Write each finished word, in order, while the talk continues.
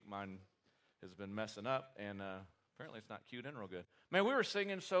Mine has been messing up, and apparently it's not cued in real good. Man, we were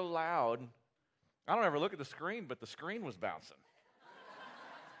singing so loud. I don't ever look at the screen, but the screen was bouncing.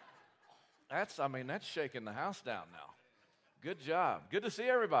 That's shaking the house down now. Good job. Good to see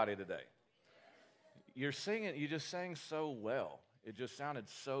everybody today. You just sang so well. It just sounded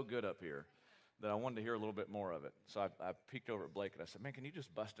so good up here that I wanted to hear a little bit more of it. So I peeked over at Blake and I said, man, can you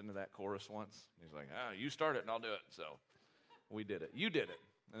just bust into that chorus once? He's like, you start it and I'll do it. So we did it. You did it.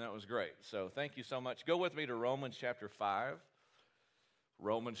 And that was great. So thank you so much. Go with me to Romans chapter 5.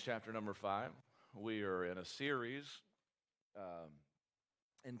 Romans chapter number 5. We are in a series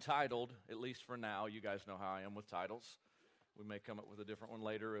entitled, at least for now, you guys know how I am with titles. We may come up with a different one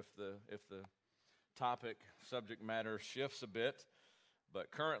later if the subject matter shifts a bit.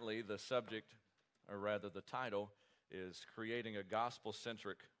 But currently the subject, or rather the title, is creating a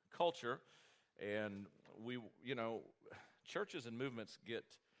gospel-centric culture. And churches and movements get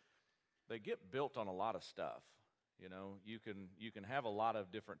built on a lot of stuff. You can have a lot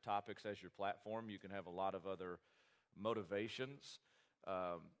of different topics as your platform. You can have a lot of other motivations.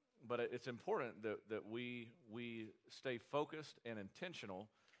 But it's important that we stay focused and intentional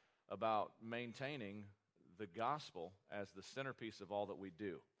about maintaining the gospel as the centerpiece of all that we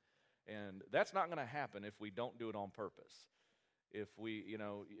do. And that's not going to happen if we don't do it on purpose. If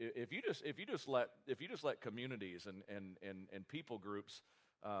you just let communities and people groups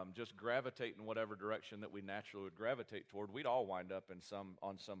just gravitate in whatever direction that we naturally would gravitate toward, we'd all wind up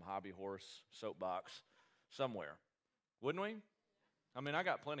on some hobby horse soapbox somewhere, wouldn't we? I mean, I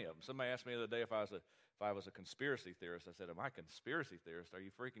got plenty of them. Somebody asked me the other day if I was a conspiracy theorist. I said, am I a conspiracy theorist? Are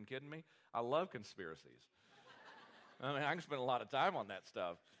you freaking kidding me? I love conspiracies. I mean, I can spend a lot of time on that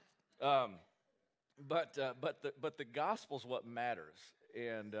stuff. But the gospel's what matters.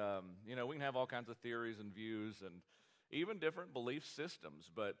 And, we can have all kinds of theories and views and even different belief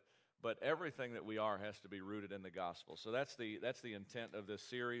systems, but everything that we are has to be rooted in the gospel. So that's the intent of this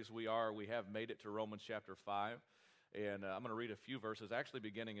series. We have made it to Romans chapter 5. And I'm going to read a few verses, actually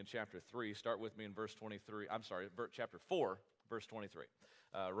beginning in chapter 3. Start with me in chapter 4, verse 23.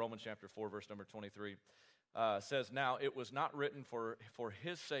 Romans chapter 4, verse number 23 says, now it was not written for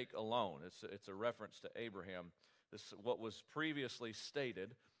his sake alone. It's a reference to Abraham. This is what was previously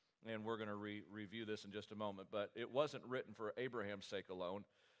stated, and we're going to review this in just a moment. But it wasn't written for Abraham's sake alone,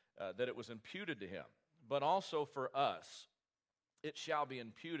 that it was imputed to him. But also for us, it shall be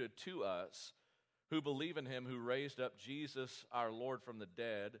imputed to us, who believe in him who raised up Jesus our Lord from the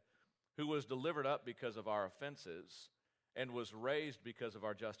dead, who was delivered up because of our offenses, and was raised because of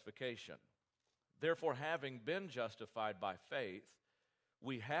our justification. Therefore, having been justified by faith,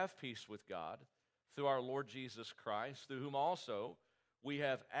 we have peace with God through our Lord Jesus Christ, through whom also we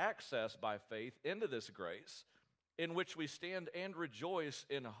have access by faith into this grace, in which we stand and rejoice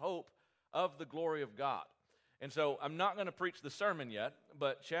in hope of the glory of God. And so I'm not going to preach the sermon yet,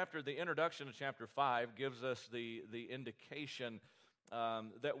 but the introduction to chapter 5 gives us the indication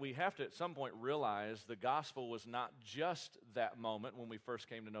that we have to at some point realize the gospel was not just that moment when we first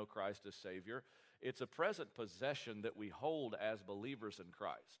came to know Christ as Savior. It's a present possession that we hold as believers in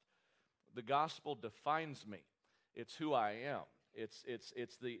Christ. The gospel defines me. It's who I am. It's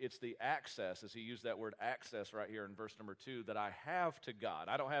the access, as he used that word access right here in verse number 2, that I have to God.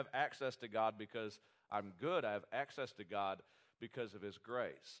 I don't have access to God because I'm good. I have access to God because of his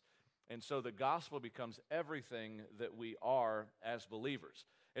grace. And so the gospel becomes everything that we are as believers.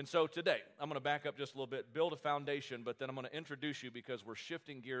 And so today, I'm going to back up just a little bit, build a foundation, but then I'm going to introduce you because we're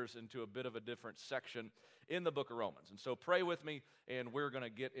shifting gears into a bit of a different section in the book of Romans. And so pray with me, and we're going to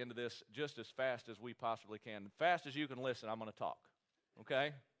get into this just as fast as we possibly can. Fast as you can listen, I'm going to talk,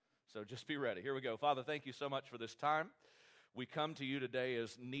 okay? So just be ready. Here we go. Father, thank you so much for this time. We come to you today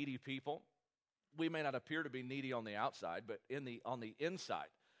as needy people. We may not appear to be needy on the outside, but on the inside,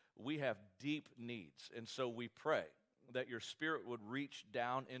 we have deep needs. And so we pray that your Spirit would reach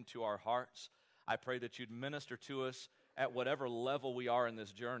down into our hearts. I pray that you'd minister to us at whatever level we are in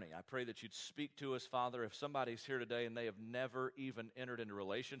this journey. I pray that you'd speak to us, Father. If somebody's here today and they have never even entered into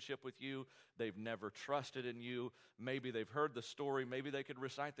relationship with you, they've never trusted in you, maybe they've heard the story, maybe they could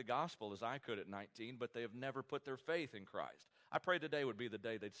recite the gospel as I could at 19, but they have never put their faith in Christ. I pray today would be the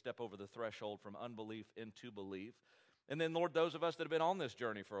day they'd step over the threshold from unbelief into belief. And then, Lord, those of us that have been on this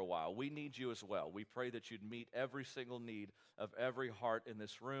journey for a while, we need you as well. We pray that you'd meet every single need of every heart in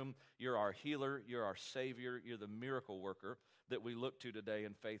this room. You're our healer. You're our Savior. You're the miracle worker that we look to today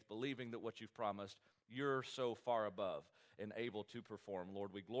in faith, believing that what you've promised, you're so far above and able to perform.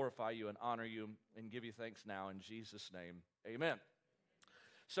 Lord, we glorify you and honor you and give you thanks now in Jesus' name. Amen.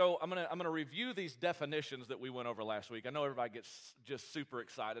 So I'm gonna review these definitions that we went over last week. I know everybody gets just super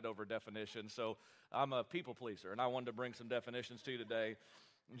excited over definitions, so I'm a people pleaser, and I wanted to bring some definitions to you today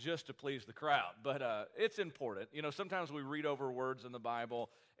just to please the crowd. But it's important. You know, sometimes we read over words in the Bible,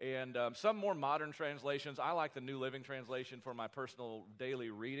 and some more modern translations, I like the New Living Translation for my personal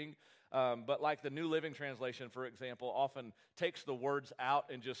daily reading. But like the New Living Translation, for example, often takes the words out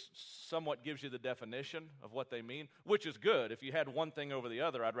and just somewhat gives you the definition of what they mean, which is good. If you had one thing over the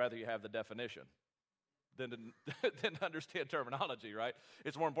other, I'd rather you have the definition than to understand terminology, right?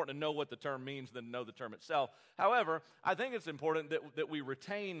 It's more important to know what the term means than to know the term itself. However, I think it's important that we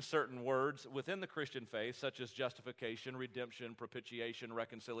retain certain words within the Christian faith, such as justification, redemption, propitiation,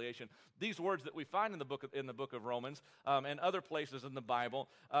 reconciliation. These words that we find in the book of Romans and other places in the Bible,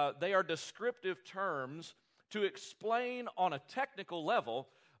 they are descriptive terms to explain on a technical level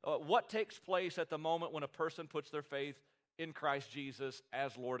what takes place at the moment when a person puts their faith in Christ Jesus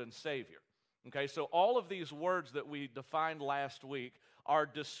as Lord and Savior. Okay, so all of these words that we defined last week are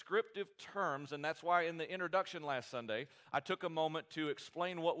descriptive terms, and that's why in the introduction last Sunday, I took a moment to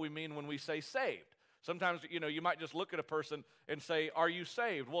explain what we mean when we say saved. Sometimes, you know, you might just look at a person and say, are you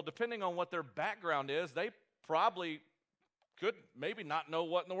saved? Well, depending on what their background is, they probably could maybe not know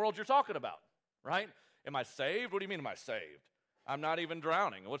what in the world you're talking about, right? Am I saved? What do you mean, am I saved? I'm not even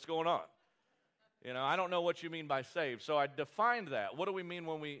drowning. What's going on? You know, I don't know what you mean by saved. So I defined that. What do we mean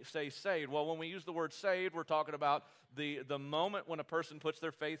when we say saved? Well, when we use the word saved, we're talking about the moment when a person puts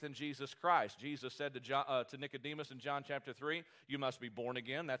their faith in Jesus Christ. Jesus said to Nicodemus in John chapter 3, you must be born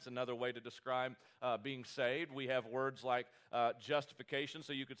again. That's another way to describe being saved. We have words like justification.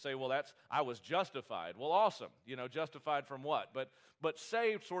 So you could say, well, I was justified. Well, awesome. You know, justified from what? But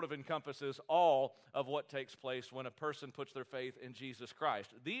saved sort of encompasses all of what takes place when a person puts their faith in Jesus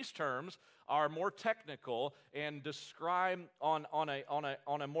Christ. These terms are more technical and describe on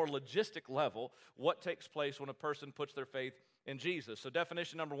a more logistic level what takes place when a person puts their faith in Jesus. So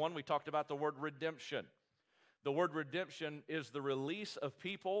definition number one, we talked about the word redemption. The word redemption is the release of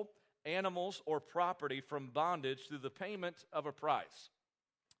people, animals, or property from bondage through the payment of a price.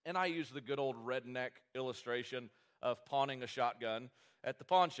 And I use the good old redneck illustration of pawning a shotgun at the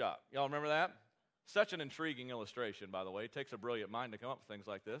pawn shop. Y'all remember that? Such an intriguing illustration, by the way. It takes a brilliant mind to come up with things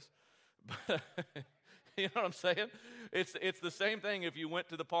like this. But you know what I'm saying? It's the same thing if you went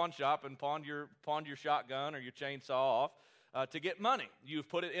to the pawn shop and pawned your shotgun or your chainsaw off to get money. You've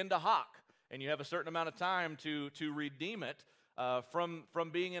put it into hock, and you have a certain amount of time to redeem it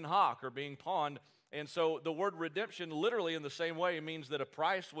from being in hock or being pawned. And so the word redemption literally in the same way means that a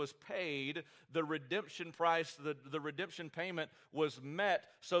price was paid, the redemption price, the redemption payment was met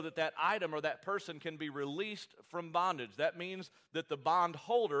so that item or that person can be released from bondage. That means that the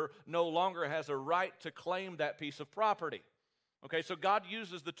bondholder no longer has a right to claim that piece of property. Okay, so God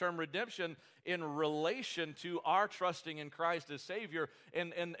uses the term redemption in relation to our trusting in Christ as Savior.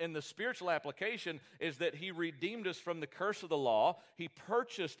 And the spiritual application is that He redeemed us from the curse of the law. He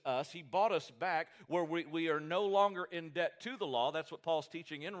purchased us. He bought us back where we are no longer in debt to the law. That's what Paul's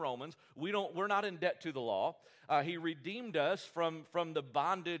teaching in Romans. We're not in debt to the law. He redeemed us from the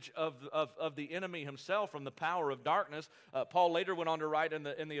bondage of the enemy himself, from the power of darkness. Paul later went on to write in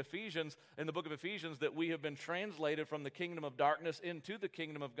the book of Ephesians, that we have been translated from the kingdom of darkness into the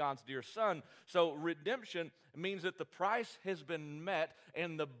kingdom of God's dear Son. So redemption means that the price has been met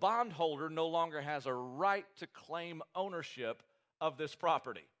and the bondholder no longer has a right to claim ownership of this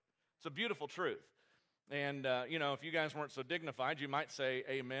property. It's a beautiful truth. And, if you guys weren't so dignified, you might say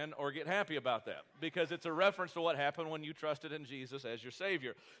amen or get happy about that, because it's a reference to what happened when you trusted in Jesus as your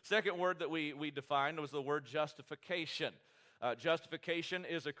Savior. Second word that we defined was the word justification. Justification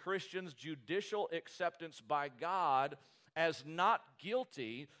is a Christian's judicial acceptance by God as not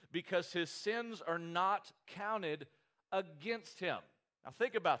guilty because his sins are not counted against him. Now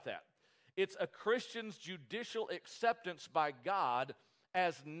think about that. It's a Christian's judicial acceptance by God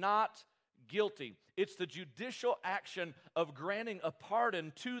as not guilty. It's the judicial action of granting a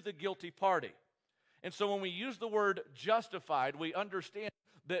pardon to the guilty party. And so when we use the word justified, we understand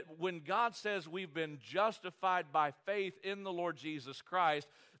that when God says we've been justified by faith in the Lord Jesus Christ,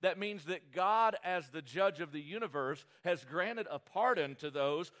 that means that God, as the judge of the universe, has granted a pardon to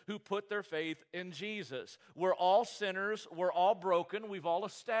those who put their faith in Jesus. We're all sinners. We're all broken. We've all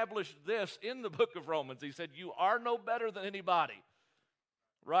established this in the book of Romans. He said, you are no better than anybody,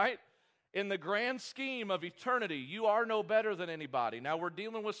 right? In the grand scheme of eternity, you are no better than anybody. Now, we're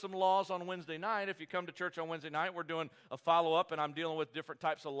dealing with some laws on Wednesday night. If you come to church on Wednesday night, we're doing a follow-up, and I'm dealing with different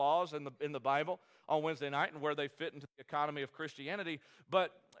types of laws in the Bible on Wednesday night and where they fit into the economy of Christianity.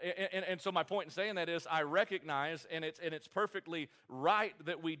 But and so my point in saying that is I recognize, and it's perfectly right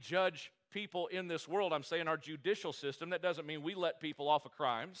that we judge people in this world. I'm saying our judicial system. That doesn't mean we let people off of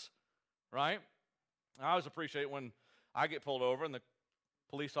crimes, right? I always appreciate when I get pulled over and the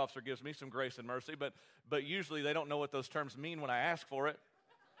police officer gives me some grace and mercy, but usually they don't know what those terms mean when I ask for it.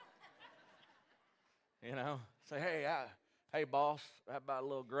 You know, say, hey, boss, how about a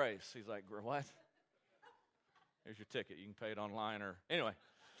little grace? He's like, what? Here's your ticket. You can pay it online or anyway.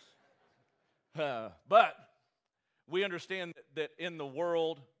 But we understand that in the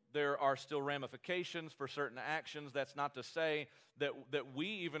world there are still ramifications for certain actions. That's not to say that we,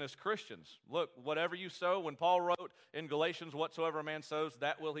 even as Christians, look, whatever you sow, when Paul wrote in Galatians, whatsoever a man sows,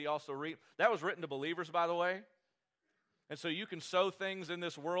 that will he also reap. That was written to believers, by the way. And so you can sow things in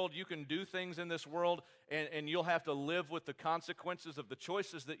this world, you can do things in this world, and you'll have to live with the consequences of the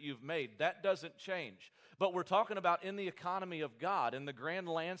choices that you've made. That doesn't change. But we're talking about in the economy of God, in the grand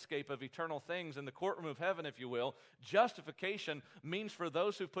landscape of eternal things, in the courtroom of heaven, if you will, justification means for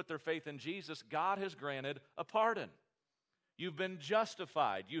those who put their faith in Jesus, God has granted a pardon. You've been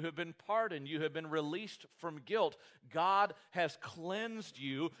justified. You have been pardoned. You have been released from guilt. God has cleansed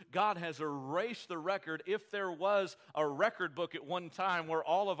you. God has erased the record. If there was a record book at one time where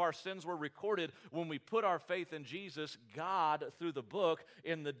all of our sins were recorded, when we put our faith in Jesus, God, through the book,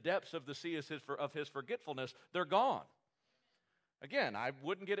 in the depths of the sea of His forgetfulness, they're gone. Again, I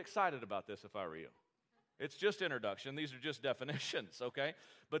wouldn't get excited about this if I were you. It's just introduction. These are just definitions, okay?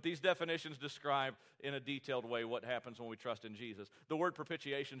 But these definitions describe in a detailed way what happens when we trust in Jesus. The word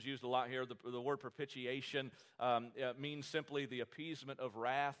propitiation is used a lot here. The word propitiation means simply the appeasement of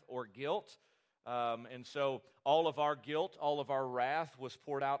wrath or guilt. And so all of our guilt, all of our wrath was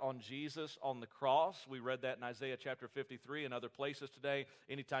poured out on Jesus on the cross. We read that in Isaiah chapter 53 and other places today.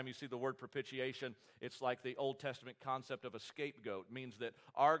 Anytime you see the word propitiation, it's like the Old Testament concept of a scapegoat. It means that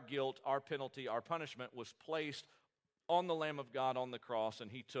our guilt, our penalty, our punishment was placed on the Lamb of God on the cross, and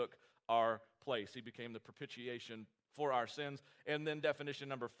He took our place. He became the propitiation for our sins. And then definition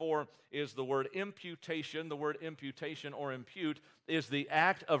number 4 is the word imputation. The word imputation or impute is the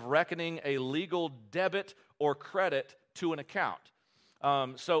act of reckoning a legal debit or credit to an account.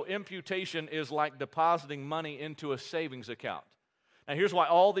 So imputation is like depositing money into a savings account. Now here's why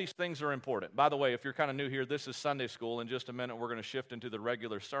all these things are important. By the way, if you're kind of new here, this is Sunday school. In just a minute, we're going to shift into the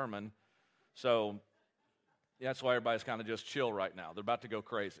regular sermon. So that's why everybody's kind of just chill right now. They're about to go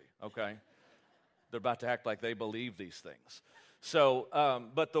crazy, okay? They're about to act like they believe these things. So,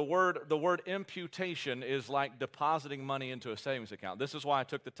 but the word imputation is like depositing money into a savings account. This is why I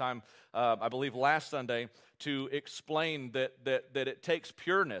took the time, I believe last Sunday, to explain that it takes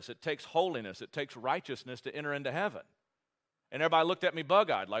pureness, it takes holiness, it takes righteousness to enter into heaven. And everybody looked at me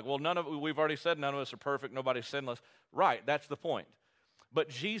bug-eyed, like, well, we've already said none of us are perfect, nobody's sinless. Right, that's the point. But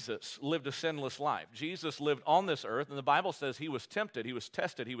Jesus lived a sinless life. Jesus lived on this earth, and the Bible says He was tempted, He was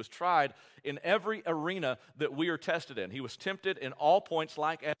tested, He was tried in every arena that we are tested in. He was tempted in all points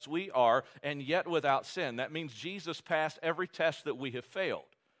like as we are, and yet without sin. That means Jesus passed every test that we have failed.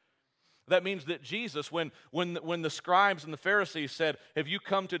 That means that Jesus, when the scribes and the Pharisees said, have you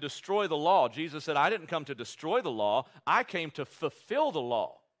come to destroy the law? Jesus said, I didn't come to destroy the law, I came to fulfill the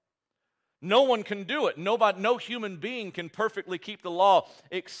law. No one can do it. No human being can perfectly keep the law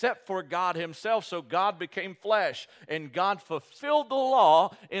except for God Himself. So God became flesh, and God fulfilled the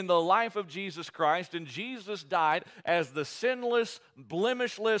law in the life of Jesus Christ, and Jesus died as the sinless,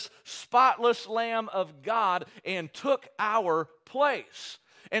 blemishless, spotless Lamb of God and took our place.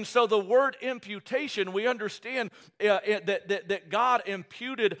 And so the word imputation, we understand that God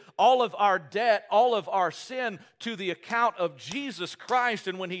imputed all of our debt, all of our sin to the account of Jesus Christ.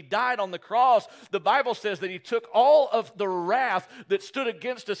 And when He died on the cross, the Bible says that He took all of the wrath that stood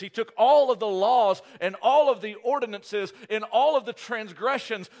against us. He took all of the laws and all of the ordinances and all of the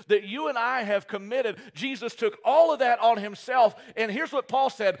transgressions that you and I have committed. Jesus took all of that on Himself. And here's what Paul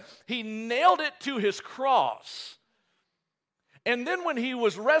said. He nailed it to His cross. And then when He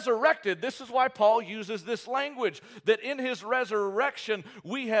was resurrected, this is why Paul uses this language, that in His resurrection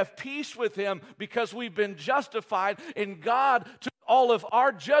we have peace with Him because we've been justified, and God took all of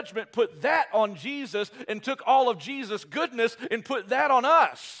our judgment, put that on Jesus, and took all of Jesus' goodness and put that on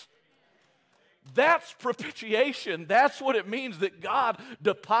us. That's propitiation. That's what it means that God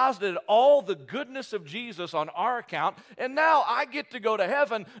deposited all the goodness of Jesus on our account, and now I get to go to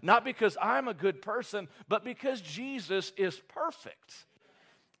heaven, not because I'm a good person, but because Jesus is perfect.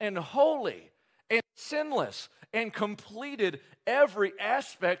 and holy and sinless and completed every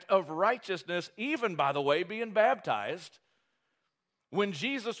aspect of righteousness, even, by the way, being baptized. When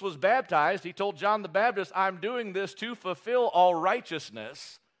Jesus was baptized, he told John the Baptist, I'm doing this to fulfill all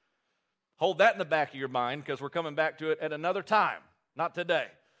righteousness. Hold that in the back of your mind because we're coming back to it at another time, not today.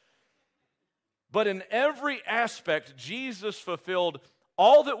 But in every aspect, Jesus fulfilled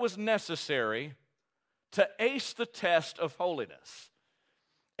all that was necessary to ace the test of holiness.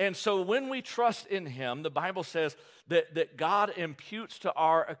 And so when we trust in him, the Bible says that God imputes to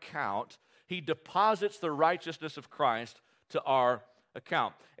our account, he deposits the righteousness of Christ to our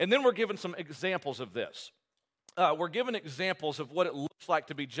account. And then we're given some examples of this. We're given examples of what it looks like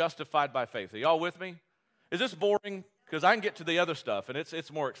to be justified by faith. Are y'all with me? Is this boring? Because I can get to the other stuff, and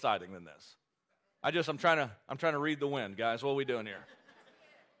it's more exciting than this. I'm trying to read the wind, guys. What are we doing here?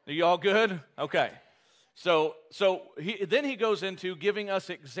 Are you all good? Okay. So then he goes into giving us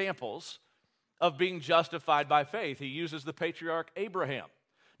examples of being justified by faith. He uses the patriarch Abraham.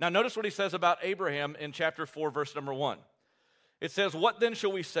 Now notice what he says about Abraham in chapter 4, verse number 1. It says, what then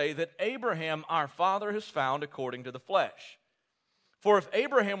shall we say that Abraham our father has found according to the flesh? For if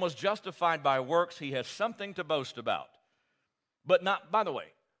Abraham was justified by works, he has something to boast about. But not, by the way,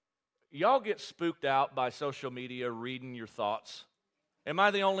 y'all get spooked out by social media reading your thoughts. Am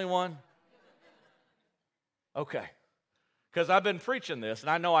I the only one? Okay. Because I've been preaching this, and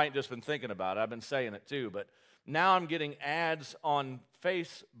I know I ain't just been thinking about it. I've been saying it too. But now I'm getting ads on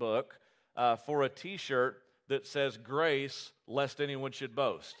Facebook for a T-shirt that says, grace, lest anyone should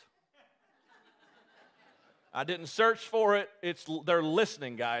boast. I didn't search for it. They're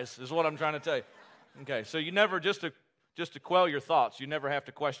listening, guys, is what I'm trying to tell you. Okay, so you never, just to quell your thoughts, you never have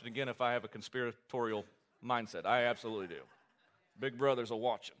to question again if I have a conspiratorial mindset. I absolutely do. Big brother's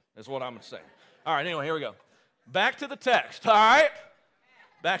a-watching, is what I'm saying. All right, anyway, here we go. Back to the text, all right?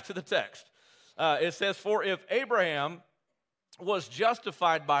 Back to the text. It says, for if Abraham was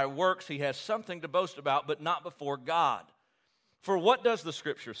justified by works, he has something to boast about, but not before God. For what does the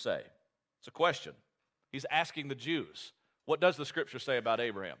Scripture say? It's a question. He's asking the Jews. What does the Scripture say about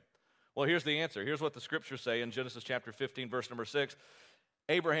Abraham? Well, here's the answer. Here's what the Scriptures say in Genesis chapter 15, verse number 6.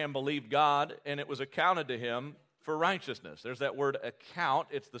 Abraham believed God, and it was accounted to him for righteousness. There's that word account.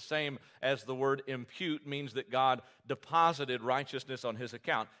 It's the same as the word impute, means that God deposited righteousness on his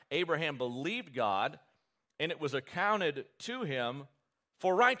account. Abraham believed God, and it was accounted to him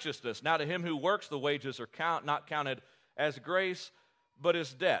for righteousness. Now to him who works, the wages are not counted as grace, but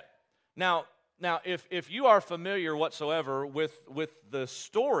as debt. Now, if you are familiar whatsoever with the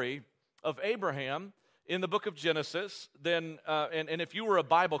story of Abraham in the book of Genesis, then and if you were a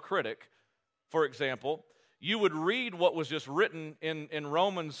Bible critic, for example, you would read what was just written in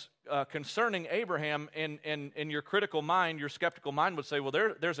Romans concerning Abraham, and your critical mind, your skeptical mind would say, well,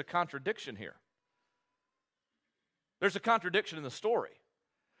 there's a contradiction here. There's a contradiction in the story.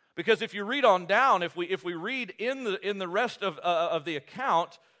 Because if you read on down, if we read in the rest of the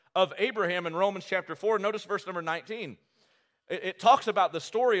account of Abraham in Romans chapter 4, notice verse number 19. It talks about the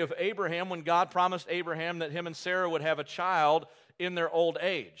story of Abraham when God promised Abraham that him and Sarah would have a child in their old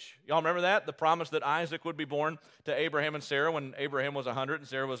age. Y'all remember that? The promise that Isaac would be born to Abraham and Sarah when Abraham was 100 and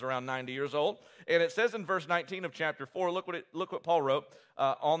Sarah was around 90 years old. And it says in verse 19 of chapter 4, look what Paul wrote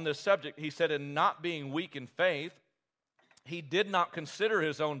on this subject. He said, in not being weak in faith, he did not consider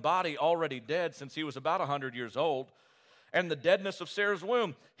his own body already dead since he was about 100 years old, and the deadness of Sarah's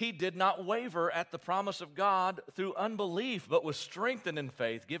womb. He did not waver at the promise of God through unbelief, but was strengthened in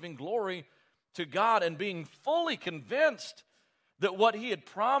faith, giving glory to God and being fully convinced that what he had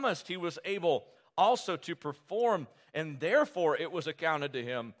promised he was able also to perform, and therefore it was accounted to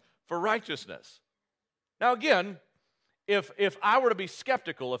him for righteousness. Now again, if I were to be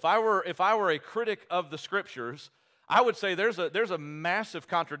skeptical, if I were a critic of the Scriptures, I would say there's a massive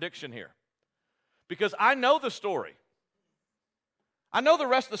contradiction here. Because I know the story. I know the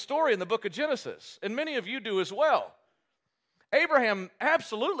rest of the story in the book of Genesis, and many of you do as well. Abraham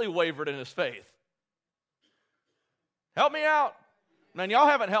absolutely wavered in his faith. Help me out. Man, y'all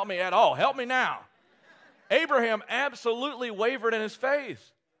haven't helped me at all. Help me now. Abraham absolutely wavered in his faith.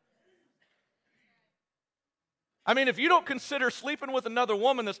 I mean, if you don't consider sleeping with another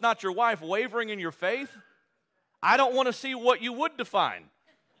woman that's not your wife wavering in your faith, I don't want to see what you would define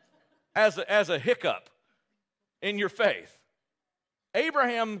as a hiccup in your faith.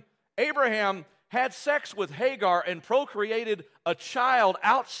 Abraham had sex with Hagar and procreated a child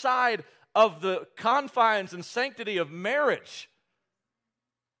outside of the confines and sanctity of marriage.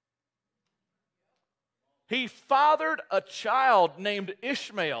 He fathered a child named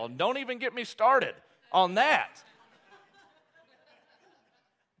Ishmael. Don't even get me started on that.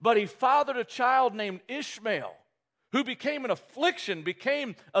 but he fathered a child named Ishmael, who became an affliction,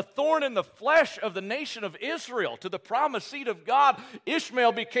 became a thorn in the flesh of the nation of Israel. To the promised seed of God,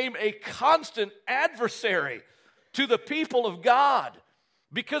 Ishmael became a constant adversary to the people of God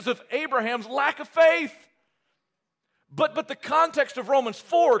because of Abraham's lack of faith. But the context of Romans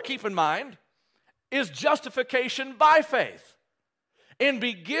 4, keep in mind, is justification by faith, and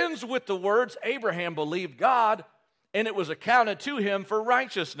begins with the words, Abraham believed God, and it was accounted to him for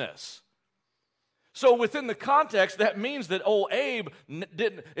righteousness. So within the context, that means that old Abe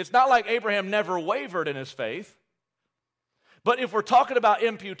didn't, it's not like Abraham never wavered in his faith. But if we're talking about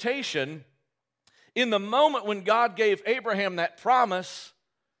imputation, in the moment when God gave Abraham that promise,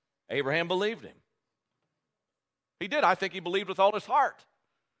 Abraham believed him. He did. I think he believed with all his heart.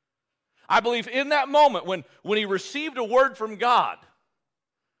 I believe in that moment when he received a word from God,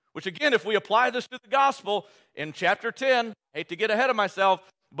 which again, if we apply this to the gospel, in chapter 10, I hate to get ahead of myself,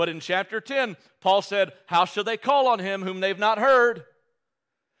 but in chapter 10, Paul said, how shall they call on him whom they've not heard?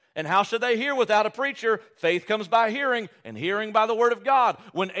 And how shall they hear without a preacher? Faith comes by hearing, and hearing by the word of God.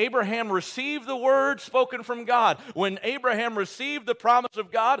 When Abraham received the word spoken from God, when Abraham received the promise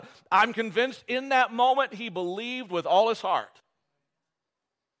of God, I'm convinced in that moment he believed with all his heart.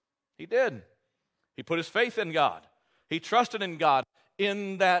 He did. He put his faith in God. He trusted in God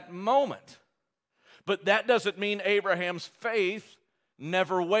in that moment. But that doesn't mean Abraham's faith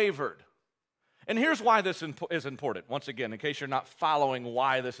never wavered. And here's why this is important. Once again, in case you're not following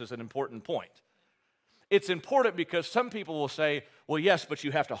why this is an important point. It's important because some people will say, well, yes, but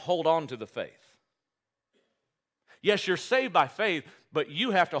you have to hold on to the faith. Yes, you're saved by faith, but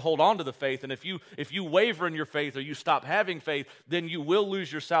you have to hold on to the faith. And if you waver in your faith or you stop having faith, then you will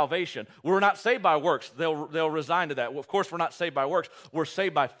lose your salvation. We're not saved by works. They'll resign to that. Well, of course, we're not saved by works. We're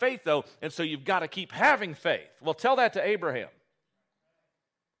saved by faith, though, and so you've got to keep having faith. Well, tell that to Abraham.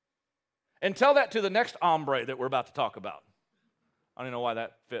 And tell that to the next hombre that we're about to talk about. I don't know why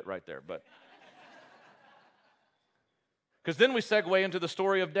that fit right there, but. Because then we segue into the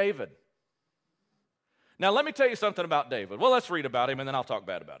story of David. Now, let me tell you something about David. Well, let's read about him, and then I'll talk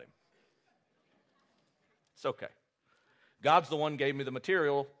bad about him. It's okay. God's the one who gave me the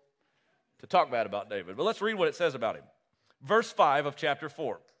material to talk bad about David. But let's read what it says about him. Verse 5 of chapter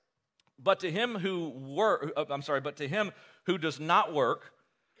 4. But to him who does not work,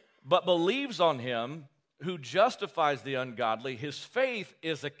 but believes on him who justifies the ungodly, his faith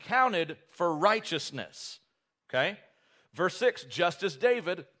is accounted for righteousness. Okay? Verse 6, just as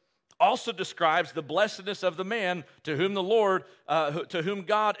David also describes the blessedness of the man to whom to whom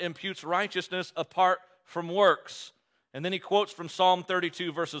God imputes righteousness apart from works. And then he quotes from Psalm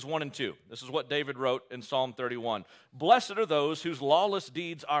 32, verses 1 and 2. This is what David wrote in Psalm 31. Blessed are those whose lawless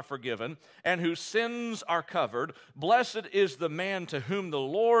deeds are forgiven and whose sins are covered. Blessed is the man to whom the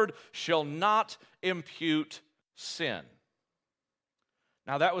Lord shall not impute sin.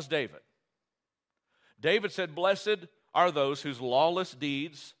 Now that was David. David said, blessed are those whose lawless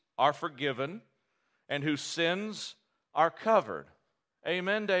deeds are forgiven and whose sins are covered.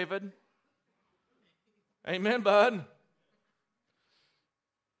 Amen, David. Amen, bud.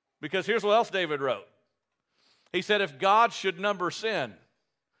 Because here's what else David wrote. He said, if God should number sin,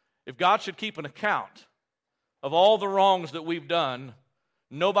 if God should keep an account of all the wrongs that we've done,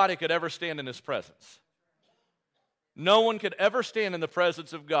 nobody could ever stand in his presence. No one could ever stand in the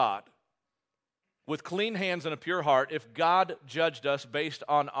presence of God with clean hands and a pure heart if God judged us based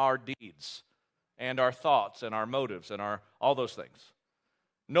on our deeds and our thoughts and our motives and all those things.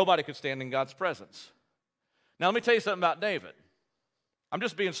 Nobody could stand in God's presence. Now let me tell you something about David. I'm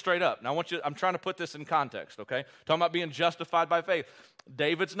just being straight up. Now I'm trying to put this in context, okay? Talking about being justified by faith.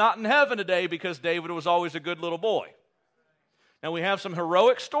 David's not in heaven today because David was always a good little boy. Now we have some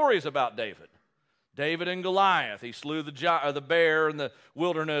heroic stories about David. David and Goliath. He slew the bear in the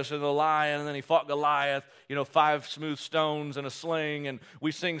wilderness and the lion, and then he fought Goliath, 5 smooth stones and a sling, and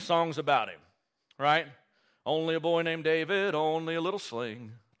we sing songs about him, right? Only a boy named David, only a little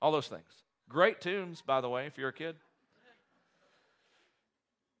sling. All those things. Great tunes, by the way, if you're a kid.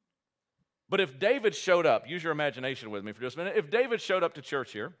 But if David showed up, use your imagination with me for just a minute. If David showed up to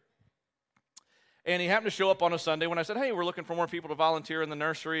church here, and he happened to show up on a Sunday when I said, hey, we're looking for more people to volunteer in the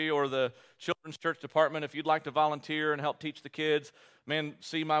nursery or the children's church department. If you'd like to volunteer and help teach the kids, man,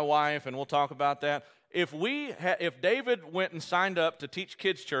 see my wife and we'll talk about that. If David went and signed up to teach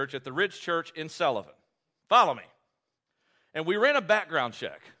kids church at the Ridge Church in Sullivan, follow me, and we ran a background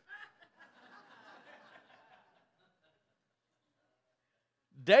check,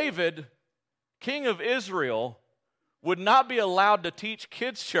 David, king of Israel, would not be allowed to teach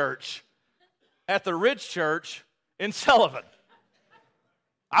kids church at the Ridge Church in Sullivan.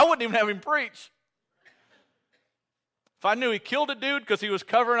 I wouldn't even have him preach. If I knew he killed a dude because he was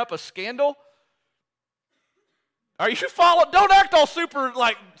covering up a scandal. Are you following? Don't act all super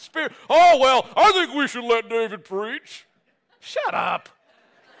like spirit. Oh, well, I think we should let David preach. Shut up.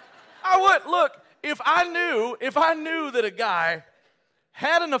 I would. Look, if I knew that a guy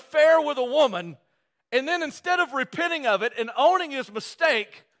had an affair with a woman, and then instead of repenting of it and owning his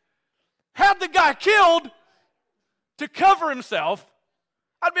mistake, had the guy killed to cover himself,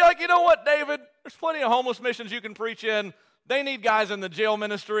 I'd be like, you know what, David? There's plenty of homeless missions you can preach in. They need guys in the jail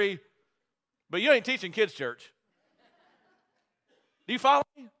ministry, but you ain't teaching kids' church. Do you follow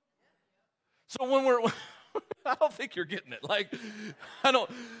me? So when we're, I don't think you're getting it. Like,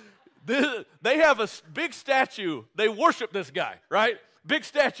 they have a big statue. They worship this guy, right? Big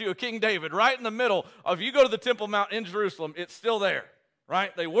statue of King David right in the middle. If you go to the Temple Mount in Jerusalem, it's still there,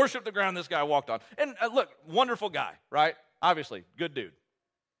 right? They worship the ground this guy walked on. And look, wonderful guy, right? Obviously, good dude.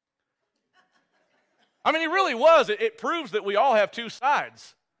 I mean, he really was. It proves that we all have two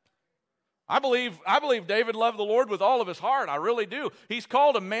sides. I believe David loved the Lord with all of his heart. I really do. He's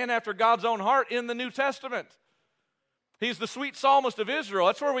called a man after God's own heart in the New Testament. He's the sweet psalmist of Israel.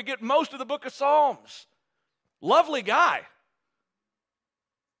 That's where we get most of the book of Psalms. Lovely guy.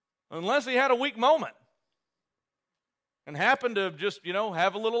 Unless he had a weak moment and happened to just,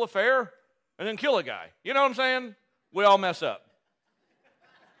 have a little affair and then kill a guy. You know what I'm saying? We all mess up.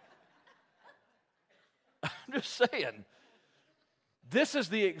 I'm just saying. This is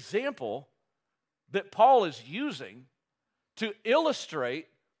the example that Paul is using to illustrate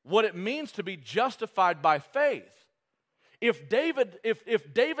what it means to be justified by faith. If David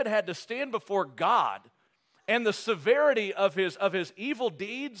had to stand before God and the severity of his evil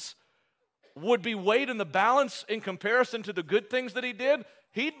deeds would be weighed in the balance in comparison to the good things that he did,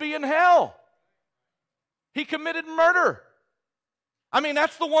 he'd be in hell. He committed murder. I mean,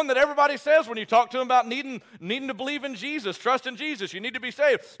 that's the one that everybody says when you talk to them about needing to believe in Jesus, trust in Jesus, you need to be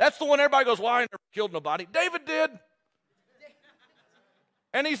saved. That's the one everybody goes, well, I never killed nobody. David did.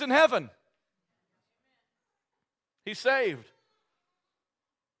 And he's in heaven. He's saved.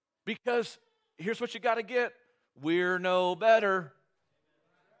 Because here's what you got to get. We're no better.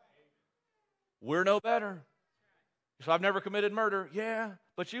 We're no better. So I've never committed murder. Yeah,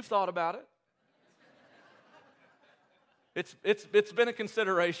 but you've thought about it. It's been a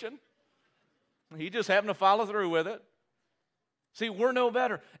consideration. He just happened to follow through with it. See, we're no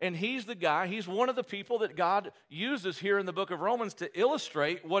better. And he's the guy, he's one of the people that God uses here in the book of Romans to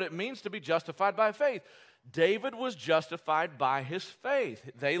illustrate what it means to be justified by faith. David was justified by his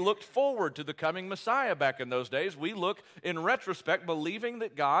faith. They looked forward to the coming Messiah back in those days. We look in retrospect, believing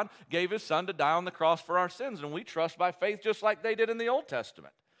that God gave his son to die on the cross for our sins. And we trust by faith just like they did in the Old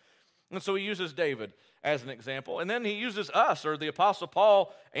Testament. And so he uses David as an example. And then he uses us, or the Apostle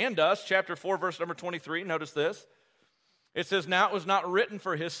Paul and us, chapter 4, verse number 23. Notice this. It says, now it was not written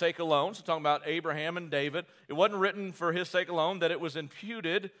for his sake alone. So talking about Abraham and David. It wasn't written for his sake alone that it was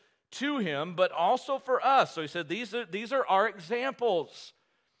imputed to him, but also for us. So he said, these are our examples.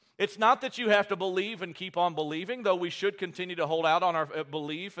 It's not that you have to believe and keep on believing, though we should continue to hold out on our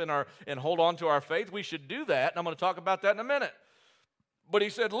belief and hold on to our faith. We should do that, and I'm going to talk about that in a minute. But he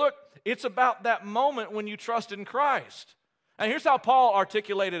said, look, it's about that moment when you trust in Christ. And here's how Paul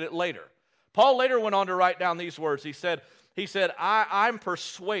articulated it later. Paul later went on to write down these words. He said, I'm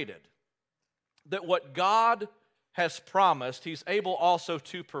persuaded that what God has promised, he's able also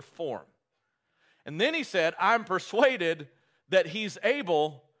to perform. And then he said, I'm persuaded that he's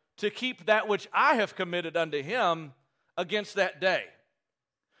able to keep that which I have committed unto him against that day.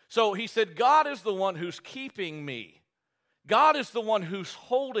 So he said, God is the one who's keeping me. God is the one who's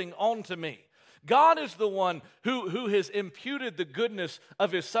holding on to me. God is the one who has imputed the goodness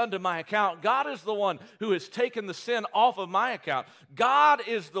of his son to my account. God is the one who has taken the sin off of my account. God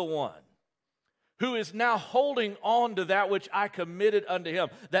is the one who is now holding on to that which I committed unto him.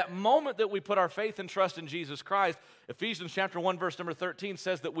 That moment that we put our faith and trust in Jesus Christ, Ephesians chapter 1, verse number 13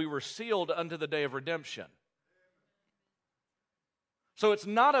 says that we were sealed unto the day of redemption. So it's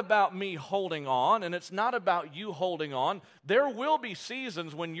not about me holding on, and it's not about you holding on. There will be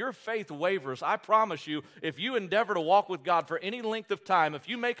seasons when your faith wavers. I promise you, if you endeavor to walk with God for any length of time, if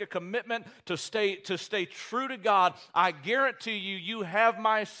you make a commitment to stay true to God, I guarantee you, you have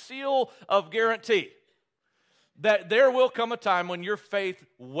my seal of guarantee that there will come a time when your faith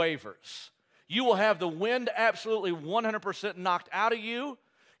wavers. You will have the wind absolutely 100% knocked out of you.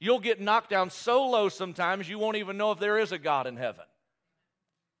 You'll get knocked down so low sometimes you won't even know if there is a God in heaven.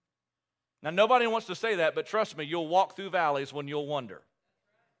 Now, nobody wants to say that, but trust me, you'll walk through valleys when you'll wonder.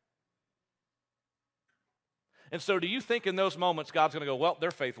 And so do you think in those moments God's going to go, well,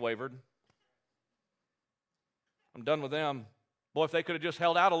 their faith wavered. I'm done with them. Boy, if they could have just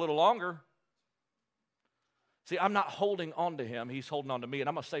held out a little longer. See, I'm not holding on to him. He's holding on to me. And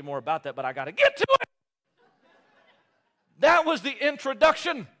I'm going to say more about that, but I got to get to it. That was the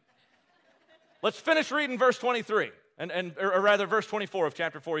introduction. Let's finish reading verse 23. Or rather, verse 24 of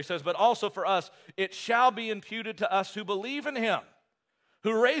chapter 4. He says, but also for us, it shall be imputed to us who believe in him,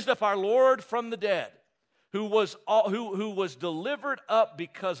 who raised up our Lord from the dead, who was delivered up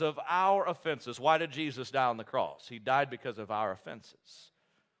because of our offenses. Why did Jesus die on the cross? He died because of our offenses.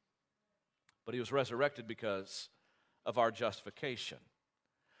 But he was resurrected because of our justification.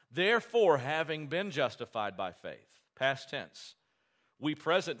 Therefore, having been justified by faith, past tense, we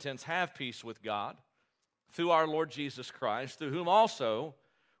present tense have peace with God through our Lord Jesus Christ, through whom also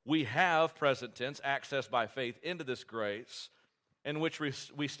we have, present tense, access by faith into this grace, in which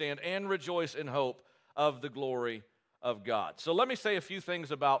we stand and rejoice in hope of the glory of God. So let me say a few things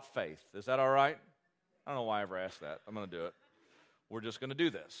about faith. Is that all right? I don't know why I ever asked that. I'm going to do it. We're just going to do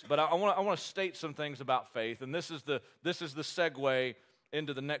this. But I want to state some things about faith, and this is the segue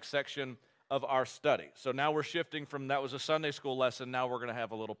into the next section of our study. So now we're shifting from, that was a Sunday school lesson, now we're going to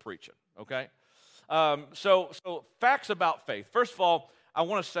have a little preaching, okay? So facts about faith. First of all, I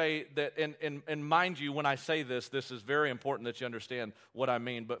want to say that, and mind you, when I say this is very important that you understand what I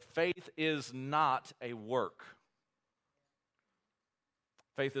mean, but faith is not a work.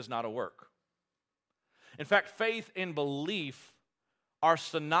 Faith is not a work. In fact, faith and belief are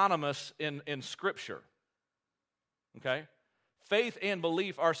synonymous in Scripture, okay? Faith and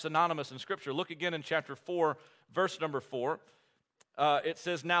belief are synonymous in Scripture. Look again in chapter 4, verse number 4. It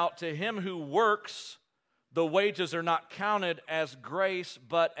says, now to him who works, the wages are not counted as grace,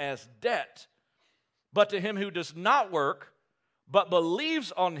 but as debt. But to him who does not work, but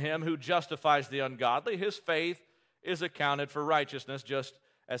believes on him who justifies the ungodly, his faith is accounted for righteousness, just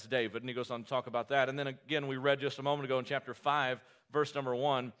as David. And he goes on to talk about that. And then again, we read just a moment ago in chapter 5, verse number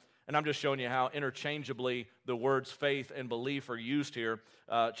 1, and I'm just showing you how interchangeably the words faith and belief are used here.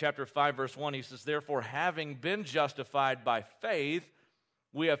 Chapter 5, verse 1, he says, therefore, having been justified by faith,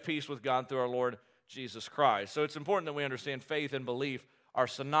 we have peace with God through our Lord Jesus Christ. So it's important that we understand faith and belief are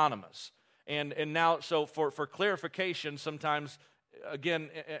synonymous. And now, so for clarification, sometimes, again,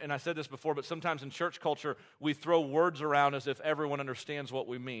 and I said this before, but sometimes in church culture, we throw words around as if everyone understands what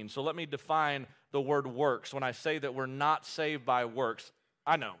we mean. So let me define the word works. When I say that we're not saved by works,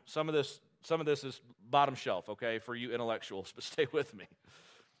 I know some of this is bottom shelf, okay, for you intellectuals, but stay with me,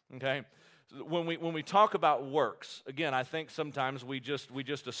 okay? When we talk about works, again, I think sometimes we just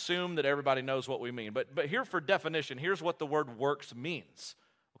assume that everybody knows what we mean. But here for definition, here's what the word works means.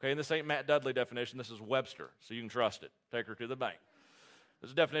 Okay, and this ain't Matt Dudley definition, this is Webster, so you can trust it. Take her to the bank. This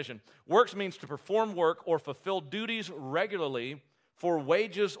is a definition. Works means to perform work or fulfill duties regularly for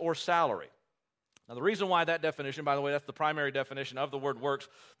wages or salary. Now, the reason why that definition, by the way, that's the primary definition of the word works.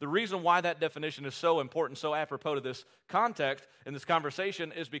 The reason why that definition is so important, so apropos to this context in this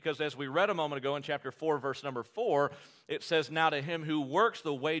conversation is because as we read a moment ago in chapter 4, verse number 4, it says, now to him who works,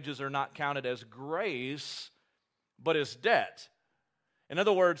 the wages are not counted as grace, but as debt. In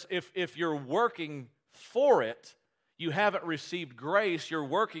other words, if you're working for it, you haven't received grace, you're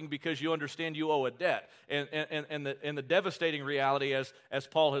working because you understand you owe a debt. And the devastating reality, as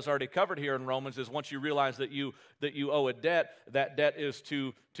Paul has already covered here in Romans, is once you realize that you owe a debt, that debt is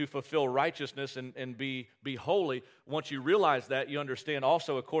to fulfill righteousness and be holy. Once you realize that, you understand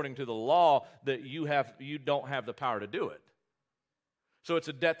also according to the law that you don't have the power to do it. So it's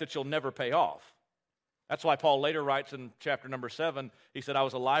a debt that you'll never pay off. That's why Paul later writes in chapter number 7, he said, I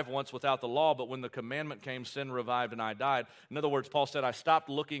was alive once without the law, but when the commandment came, sin revived and I died. In other words, Paul said, I stopped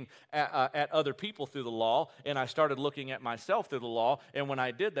looking at other people through the law, and I started looking at myself through the law, and when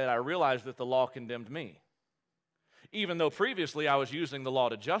I did that, I realized that the law condemned me. Even though previously I was using the law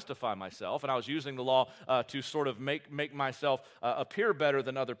to justify myself, and I was using the law to sort of make myself appear better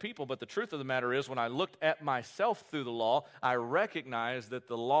than other people, but the truth of the matter is when I looked at myself through the law, I recognized that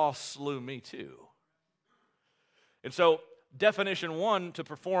the law slew me too. And so, definition 1, to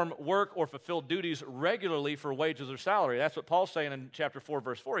perform work or fulfill duties regularly for wages or salary. That's what Paul's saying in chapter 4,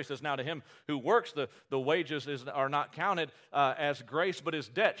 verse 4. He says, now to him who works, the wages are not counted as grace, but as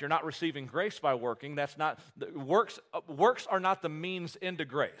debt. You're not receiving grace by working. That's not, works are not the means into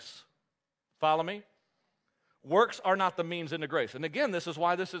grace. Follow me? Works are not the means into grace. And again, this is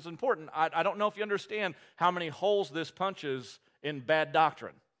why this is important. I don't know if you understand how many holes this punches in bad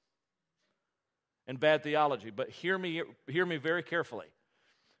doctrine and bad theology, but hear me very carefully.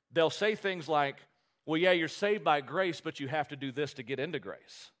 They'll say things like, well, yeah, you're saved by grace, but you have to do this to get into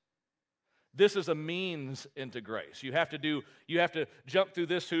grace. This is a means into grace. You have to jump through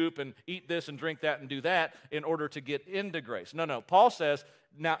this hoop and eat this and drink that and do that in order to get into grace. No. Paul says,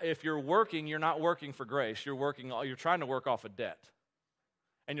 now if you're working, you're not working for grace. You're trying to work off a debt.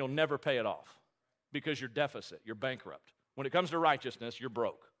 And you'll never pay it off because you're deficit, you're bankrupt. When it comes to righteousness, you're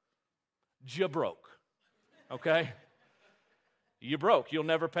broke. You're broke. Okay? You're broke. You'll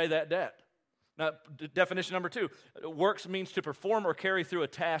never pay that debt. Now, definition number 2, works means to perform or carry through a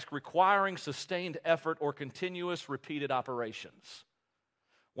task requiring sustained effort or continuous repeated operations.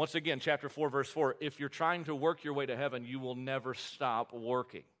 Once again, chapter 4, verse 4, if you're trying to work your way to heaven, you will never stop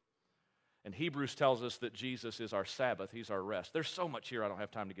working. And Hebrews tells us that Jesus is our Sabbath. He's our rest. There's so much here I don't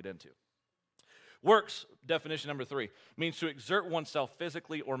have time to get into. Works, definition number 3, means to exert oneself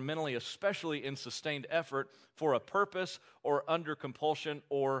physically or mentally, especially in sustained effort for a purpose or under compulsion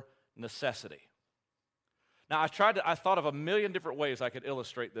or necessity. Now, I thought of a million different ways I could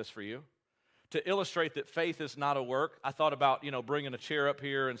illustrate this for you. To illustrate that faith is not a work, I thought about, bringing a chair up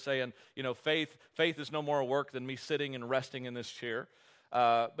here and saying, faith is no more a work than me sitting and resting in this chair.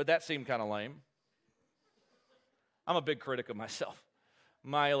 But that seemed kind of lame. I'm a big critic of myself.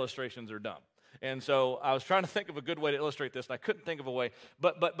 My illustrations are dumb. And so I was trying to think of a good way to illustrate this, and I couldn't think of a way.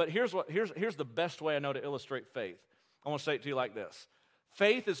 But here's the best way I know to illustrate faith. I want to say it to you like this.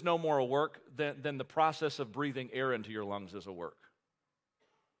 Faith is no more a work than the process of breathing air into your lungs is a work.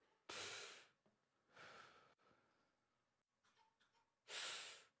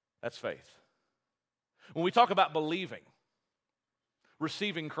 That's faith. When we talk about believing,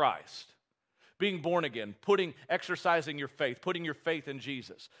 receiving Christ, being born again, exercising your faith, putting your faith in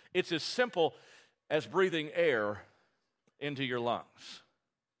Jesus, it's as simple as breathing air into your lungs.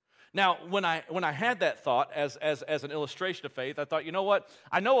 Now, when I had that thought as an illustration of faith, I thought, you know what?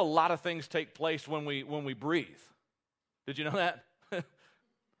 I know a lot of things take place when we breathe. Did you know that?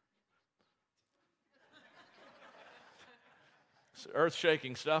 It's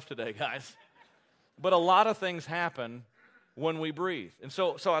earth-shaking stuff today, guys. But a lot of things happen when we breathe. And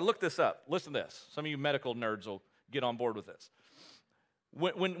so I looked this up. Listen to this. Some of you medical nerds will get on board with this.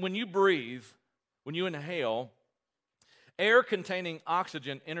 When you breathe, when you inhale, air containing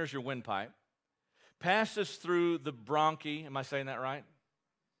oxygen enters your windpipe, passes through the bronchi. Am I saying that right?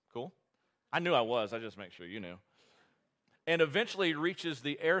 Cool. I knew I was. I just make sure you knew. And eventually reaches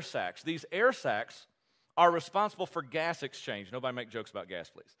the air sacs. These air sacs are responsible for gas exchange. Nobody make jokes about gas,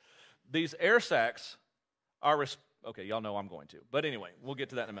 please. These air sacs are okay, y'all know I'm going to. But anyway, we'll get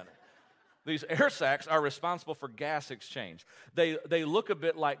to that in a minute. These air sacs are responsible for gas exchange. They look a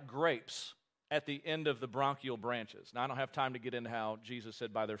bit like grapes at the end of the bronchial branches. Now, I don't have time to get into how Jesus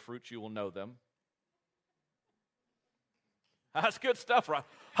said, by their fruits you will know them. That's good stuff, right?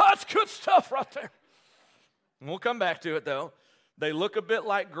 That's good stuff right there. And we'll come back to it, though. They look a bit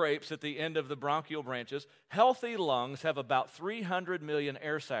like grapes at the end of the bronchial branches. Healthy lungs have about 300 million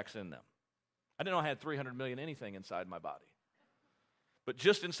air sacs in them. I didn't know I had 300 million anything inside my body. But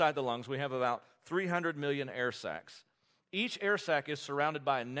just inside the lungs, we have about 300 million air sacs. Each air sac is surrounded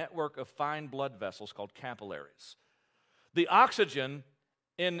by a network of fine blood vessels called capillaries. The oxygen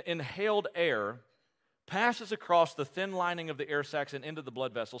in inhaled air passes across the thin lining of the air sacs and into the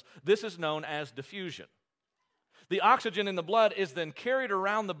blood vessels. This is known as diffusion. The oxygen in the blood is then carried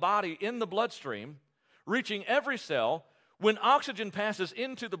around the body in the bloodstream, reaching every cell. When oxygen passes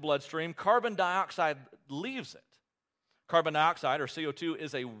into the bloodstream, carbon dioxide leaves it. Carbon dioxide, or CO2,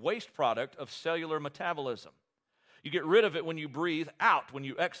 is a waste product of cellular metabolism. You get rid of it when you breathe out, when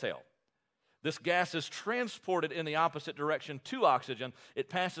you exhale. This gas is transported in the opposite direction to oxygen. It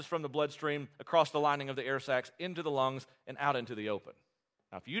passes from the bloodstream across the lining of the air sacs into the lungs and out into the open.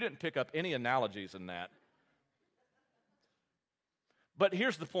 Now, if you didn't pick up any analogies in that, but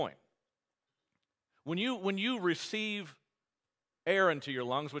here's the point. When you receive air into your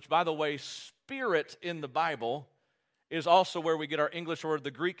lungs, which, by the way, spirit in the Bible is also where we get our English word.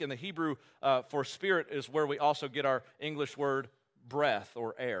 The Greek and the Hebrew for spirit is where we also get our English word breath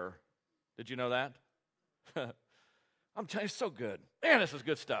or air. Did you know that? I'm telling you, it's so good. Man, this is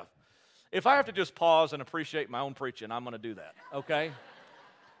good stuff. If I have to just pause and appreciate my own preaching, I'm going to do that, okay?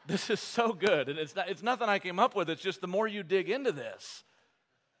 This is so good. And it's nothing I came up with. It's just the more you dig into this,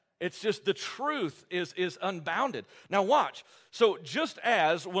 it's just the truth is unbounded. Now watch. So just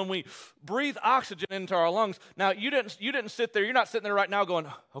as when we breathe oxygen into our lungs, now you didn't sit there. You're not sitting there right now going,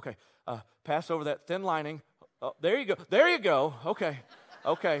 okay, pass over that thin lining. Oh, there you go. There you go. Okay.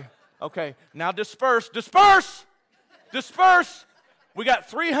 Now disperse. We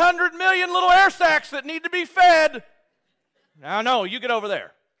got 300 million little air sacs that need to be fed. Now, no, you get over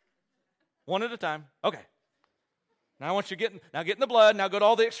there. One at a time. Okay. Now I want you get in the blood. Now go to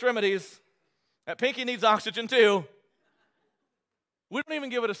all the extremities. That pinky needs oxygen too. We don't even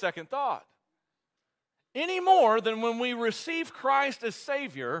give it a second thought. Any more than when we receive Christ as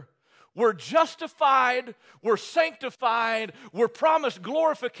Savior, we're justified, we're sanctified, we're promised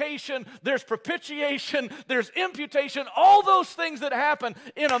glorification, there's propitiation, there's imputation, all those things that happen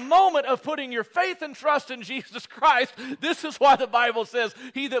in a moment of putting your faith and trust in Jesus Christ. This is why the Bible says,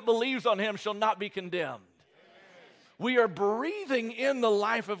 he that believes on him shall not be condemned. We are breathing in the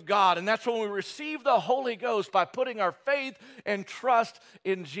life of God, and that's when we receive the Holy Ghost, by putting our faith and trust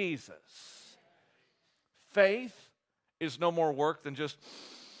in Jesus. Faith is no more work than just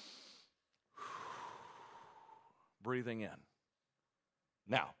breathing in.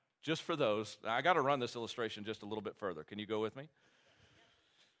 Now, just for those, I got to run this illustration just a little bit further. Can you go with me?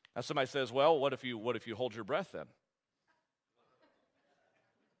 Now, somebody says, well, what if you hold your breath then?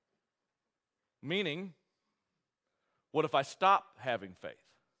 Meaning, what if I stop having faith?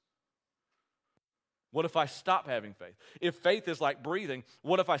 What if I stop having faith? If faith is like breathing,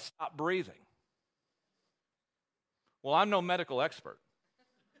 what if I stop breathing? Well, I'm no medical expert.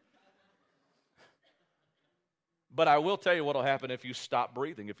 But I will tell you what will happen if you stop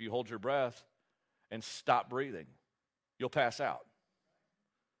breathing. If you hold your breath and stop breathing, you'll pass out.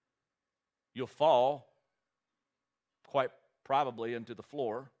 You'll fall, quite probably, into the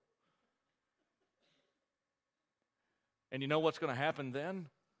floor. And you know what's going to happen then?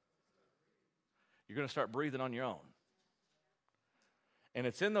 You're going to start breathing on your own. And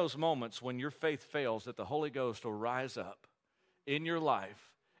it's in those moments when your faith fails that the Holy Ghost will rise up in your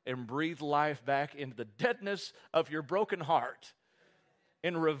life and breathe life back into the deadness of your broken heart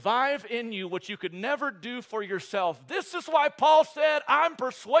and revive in you what you could never do for yourself. This is why Paul said, I'm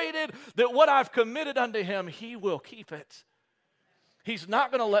persuaded that what I've committed unto him, he will keep it. He's not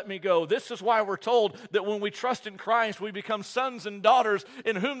going to let me go. This is why we're told that when we trust in Christ, we become sons and daughters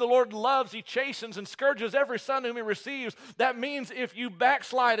in whom the Lord loves. He chastens and scourges every son whom he receives. That means if you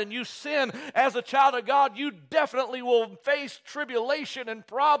backslide and you sin as a child of God, you definitely will face tribulation and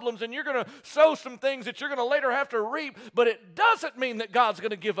problems, and you're going to sow some things that you're going to later have to reap, but it doesn't mean that God's going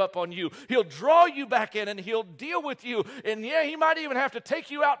to give up on you. He'll draw you back in, and he'll deal with you, and yeah, he might even have to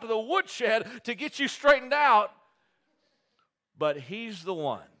take you out to the woodshed to get you straightened out. But he's the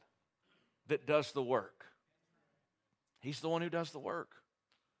one that does the work. He's the one who does the work.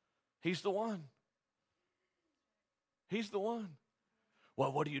 He's the one. He's the one.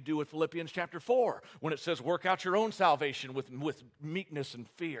 Well, what do you do with Philippians chapter 4 when it says work out your own salvation with meekness and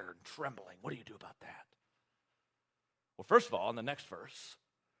fear and trembling? What do you do about that? Well, first of all, in the next verse,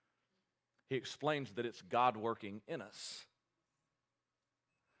 he explains that it's God working in us.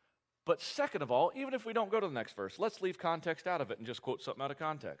 But second of all, even if we don't go to the next verse, let's leave context out of it and just quote something out of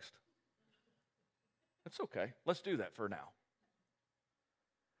context. That's okay. Let's do that for now.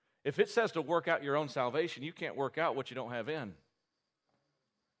 If it says to work out your own salvation, you can't work out what you don't have in.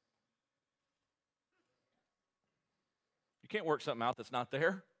 You can't work something out that's not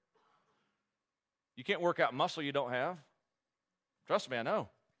there. You can't work out muscle you don't have. Trust me, I know.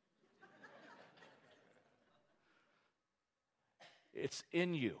 It's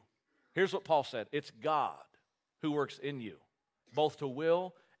in you. Here's what Paul said. It's God who works in you, both to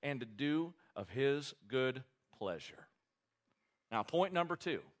will and to do of his good pleasure. Now, point number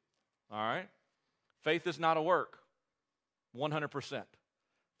 2, all right? Faith is not a work, 100%.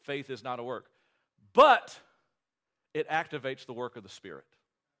 Faith is not a work. But it activates the work of the Spirit.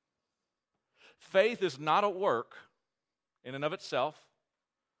 Faith is not a work in and of itself,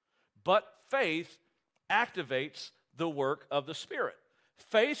 but faith activates the work of the Spirit.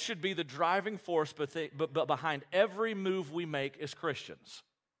 Faith should be the driving force behind every move we make as Christians.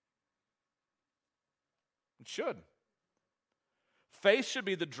 It should. Faith should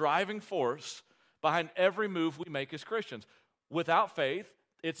be the driving force behind every move we make as Christians. Without faith,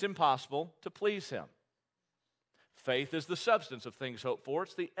 it's impossible to please him. Faith is the substance of things hoped for.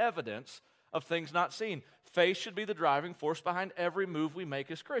 It's the evidence of things not seen. Faith should be the driving force behind every move we make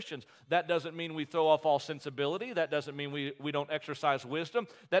as Christians. That doesn't mean we throw off all sensibility. That doesn't mean we don't exercise wisdom.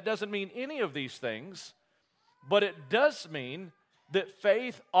 That doesn't mean any of these things. But it does mean that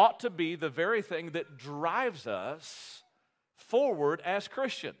faith ought to be the very thing that drives us forward as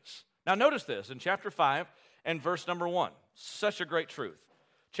Christians. Now notice this in chapter 5 and verse number 1. Such a great truth.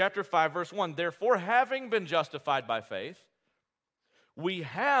 Chapter 5, verse 1. Therefore, having been justified by faith, we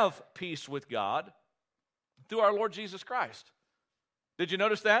have peace with God through our Lord Jesus Christ. Did you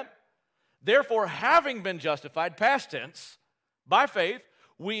notice that? Therefore, having been justified, past tense, by faith,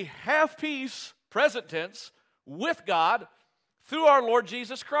 we have peace, present tense, with God through our Lord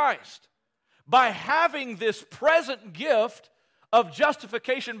Jesus Christ. By having this present gift of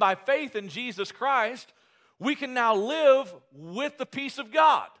justification by faith in Jesus Christ, we can now live with the peace of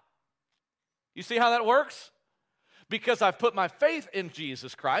God. You see how that works? Because I've put my faith in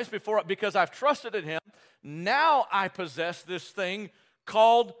Jesus Christ, because I've trusted in Him, now I possess this thing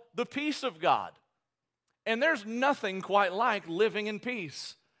called the peace of God. And there's nothing quite like living in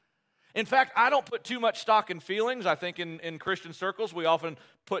peace. In fact, I don't put too much stock in feelings. I think in Christian circles, we often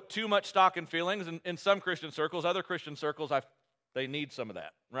put too much stock in feelings. In some Christian circles, other Christian circles, they need some of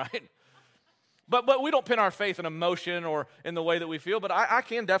that, right? But we don't pin our faith in emotion or in the way that we feel. But I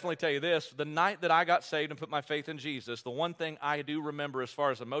can definitely tell you this. The night that I got saved and put my faith in Jesus, the one thing I do remember as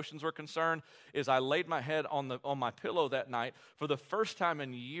far as emotions were concerned is I laid my head on my pillow that night for the first time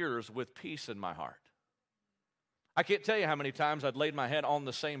in years with peace in my heart. I can't tell you how many times I'd laid my head on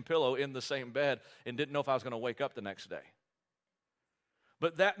the same pillow in the same bed and didn't know if I was going to wake up the next day.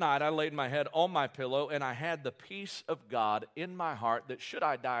 But that night I laid my head on my pillow and I had the peace of God in my heart that should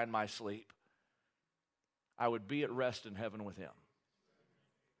I die in my sleep, I would be at rest in heaven with Him.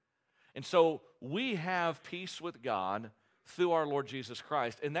 And so we have peace with God through our Lord Jesus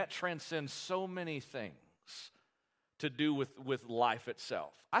Christ, and that transcends so many things to do with life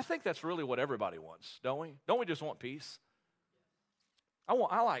itself. I think that's really what everybody wants, don't we? Don't we just want peace?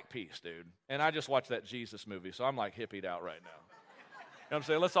 I like peace, dude. And I just watched that Jesus movie, so I'm like hippied out right now. You know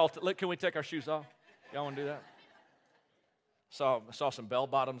what I'm saying? Can we take our shoes off? Y'all want to do that? Saw some bell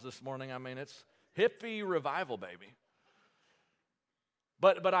bottoms this morning. I mean, it's hippie revival, baby.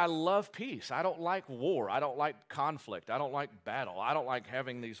 But I love peace. I don't like war. I don't like conflict. I don't like battle. I don't like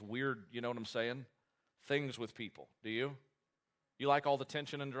having these weird, you know what I'm saying, things with people. Do you? You like all the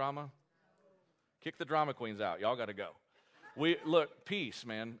tension and drama? Kick the drama queens out. Y'all got to go. Look, peace,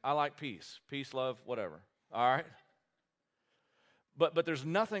 man. I like peace. Peace, love, whatever. All right? But there's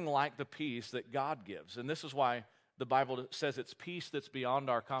nothing like the peace that God gives. And this is why the Bible says it's peace that's beyond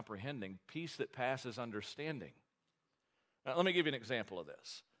our comprehending, peace that passes understanding. Now, let me give you an example of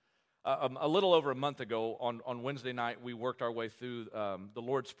this. A little over a month ago, on Wednesday night, we worked our way through the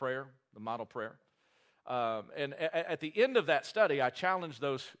Lord's Prayer, the model prayer. And at the end of that study, I challenged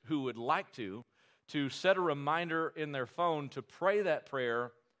those who would like to set a reminder in their phone to pray that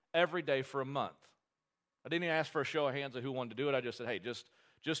prayer every day for a month. I didn't even ask for a show of hands of who wanted to do it. I just said, hey,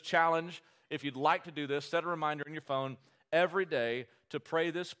 just challenge. If you'd like to do this, set a reminder in your phone every day to pray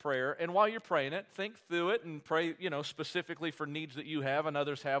this prayer. And while you're praying it, think through it and pray, specifically for needs that you have and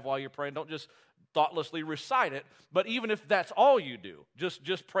others have while you're praying. Don't just thoughtlessly recite it. But even if that's all you do,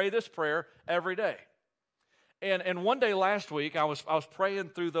 just pray this prayer every day. And one day last week, I was praying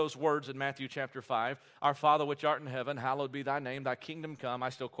through those words in Matthew chapter 5. Our Father which art in heaven, hallowed be thy name, thy kingdom come. I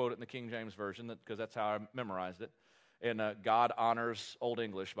still quote it in the King James Version because that's how I memorized it. And God honors Old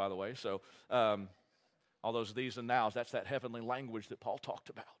English, by the way. So all those these and nows, that's that heavenly language that Paul talked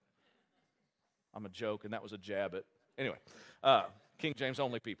about. I'm a joke, and that was a jab at, anyway, King James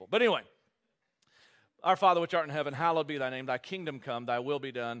only people. But anyway, our Father which art in heaven, hallowed be thy name, thy kingdom come, thy will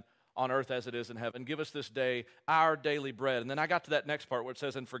be done on earth as it is in heaven. Give us this day our daily bread. And then I got to that next part where it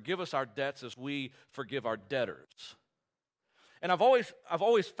says, and forgive us our debts as we forgive our debtors. And I've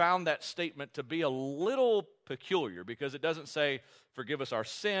always found that statement to be a little peculiar because it doesn't say, forgive us our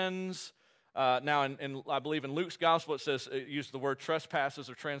sins. Now, I believe in Luke's gospel, it says, it uses the word trespasses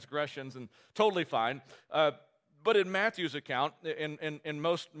or transgressions, and totally fine. But in Matthew's account, in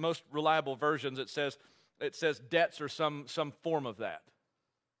most reliable versions, it says debts or some form of that.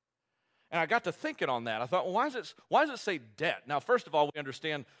 And I got to thinking on that. I thought, well, why does it say debt? Now, first of all, we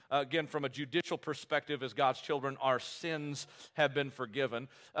understand, again, from a judicial perspective, as God's children, our sins have been forgiven.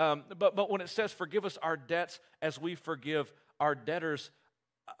 But when it says, forgive us our debts as we forgive our debtors,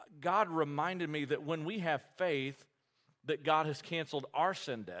 God reminded me that when we have faith that God has canceled our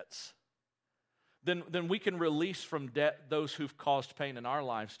sin debts, then we can release from debt those who've caused pain in our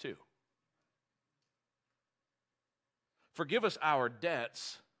lives too. Forgive us our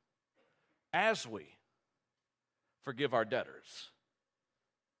debts as we forgive our debtors.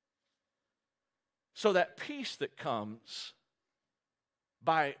 So that peace that comes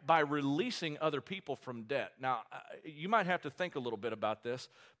by releasing other people from debt. Now, you might have to think a little bit about this,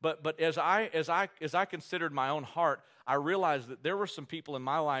 but as I considered my own heart, I realized that there were some people in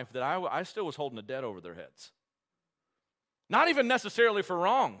my life that I still was holding a debt over their heads. Not even necessarily for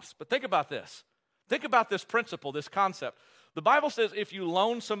wrongs, but think about this. Think about this principle, this concept. The Bible says if you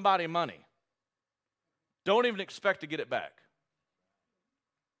loan somebody money, don't even expect to get it back.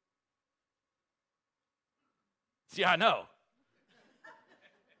 See, I know.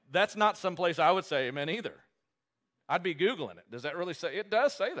 That's not someplace I would say amen either. I'd be Googling it. Does that really say? It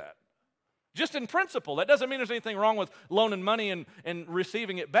does say that. Just in principle. That doesn't mean there's anything wrong with loaning money and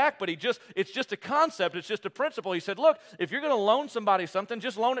receiving it back, but it's just a concept, it's just a principle. He said, look, if you're going to loan somebody something,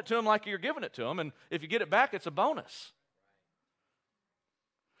 just loan it to them like you're giving it to them, and if you get it back, it's a bonus.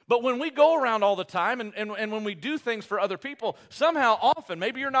 But when we go around all the time and when we do things for other people, somehow often,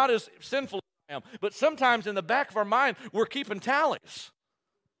 maybe you're not as sinful as I am, but sometimes in the back of our mind, we're keeping tallies.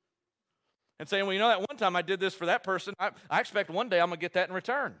 And saying, well, you know, that one time I did this for that person, I expect one day I'm going to get that in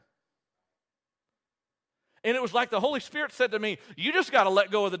return. And it was like the Holy Spirit said to me, you just got to let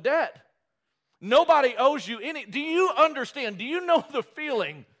go of the debt. Nobody owes you any. Do you understand? Do you know the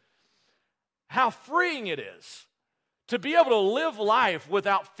feeling, how freeing it is to be able to live life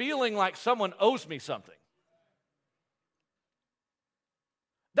without feeling like someone owes me something?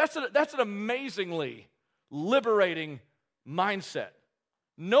 That's an amazingly liberating mindset.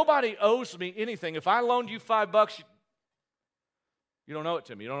 Nobody owes me anything. If I loaned you $5, you don't owe it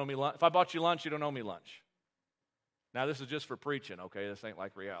to me. You don't owe me lunch. If I bought you lunch, you don't owe me lunch. Now, this is just for preaching, okay? This ain't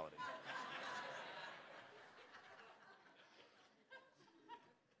like reality.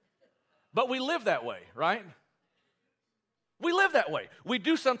 But we live that way, right? We live that way. We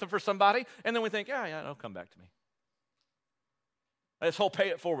do something for somebody, and then we think, yeah, it'll come back to me. This whole pay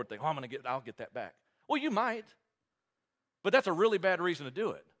it forward thing. Oh, I'll get that back. Well, you might, but that's a really bad reason to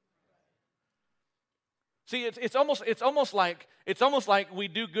do it. See, it's almost like we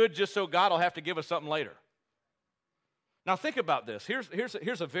do good just so God will have to give us something later. Now think about this.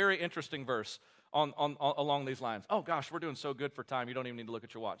 Here's a very interesting verse along these lines. Oh gosh, we're doing so good for time. You don't even need to look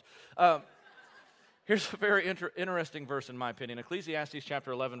at your watch. Here's a very interesting verse in my opinion. Ecclesiastes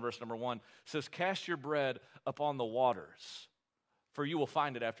chapter 11, verse number 1 says, "Cast your bread upon the waters, for you will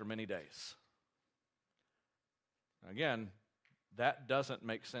find it after many days." Again, that doesn't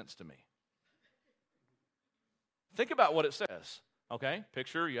make sense to me. Think about what it says. Okay,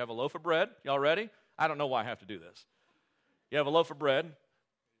 picture you have a loaf of bread. Y'all ready? I don't know why I have to do this. You have a loaf of bread,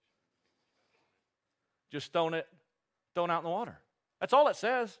 just thrown out in the water. That's all it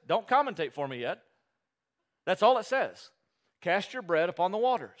says. Don't commentate for me yet. That's all it says. Cast your bread upon the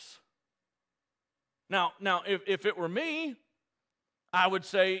waters. Now, if it were me, I would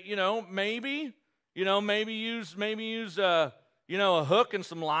say, maybe use a hook and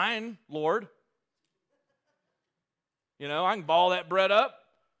some line, Lord. I can ball that bread up.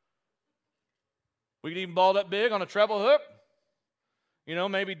 We could even ball it up big on a treble hook.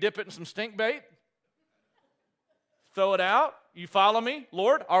 Maybe dip it in some stink bait. Throw it out. You follow me?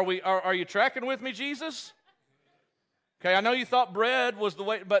 Lord, are you tracking with me, Jesus? Okay, I know you thought bread was the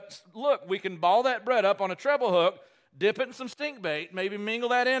way, but look, we can ball that bread up on a treble hook, dip it in some stink bait, maybe mingle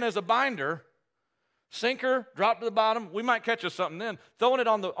that in as a binder, sinker, drop to the bottom. We might catch us something then. Throwing it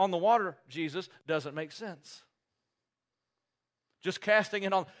on the water, Jesus, doesn't make sense. Just casting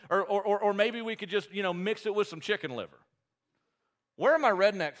it on, or maybe we could just, mix it with some chicken liver. Where are my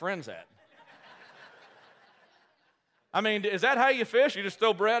redneck friends at? I mean, is that how you fish? You just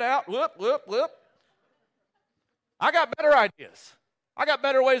throw bread out? Whoop, whoop, whoop. I got better ideas. I got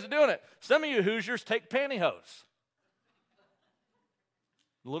better ways of doing it. Some of you Hoosiers take pantyhose.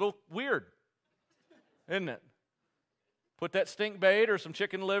 A little weird, isn't it? Put that stink bait or some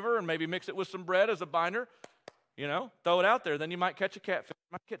chicken liver and maybe mix it with some bread as a binder. Throw it out there. Then you might catch a catfish.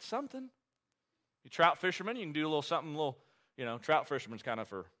 You might get something. You trout fishermen, you can do a little something, trout fishermen's kind of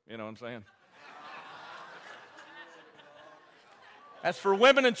for, you know what I'm saying? That's for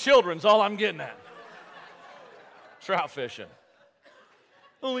women and children's all I'm getting at. Trout fishing.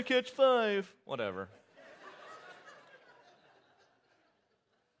 Only catch 5. Whatever.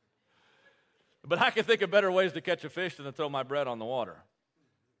 But I can think of better ways to catch a fish than to throw my bread on the water.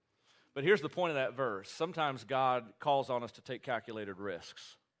 But here's the point of that verse. Sometimes God calls on us to take calculated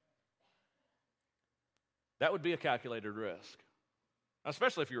risks. That would be a calculated risk,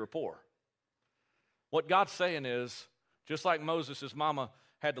 especially if you were poor. What God's saying is, just like Moses' mama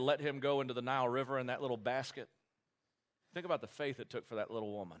had to let him go into the Nile River in that little basket, think about the faith it took for that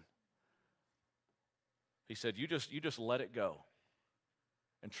little woman. He said, you just let it go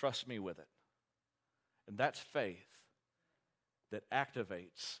and trust me with it. And that's faith that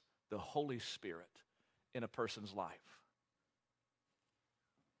activates the Holy Spirit in a person's life.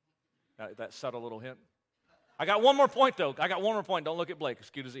 That subtle little hint. I got one more point, though. Don't look at Blake, as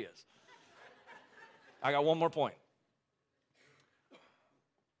cute as he is. I got one more point.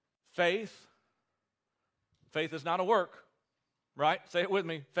 Faith is not a work, right? Say it with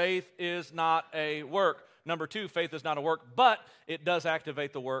me. Faith is not a work. Number 2, faith is not a work, but it does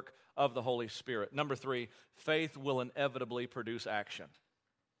activate the work of the Holy Spirit. Number 3, faith will inevitably produce action.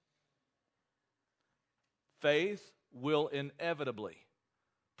 Faith will inevitably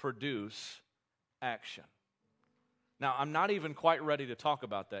produce action. Now, I'm not even quite ready to talk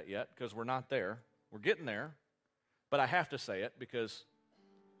about that yet because we're not there. We're getting there. But I have to say it because,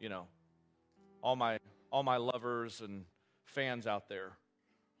 you know, all my lovers and fans out there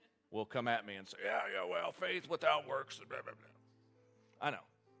will come at me and say, yeah, well, faith without works. Blah, blah, blah. I know.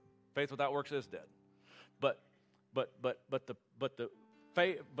 Faith without works is dead. But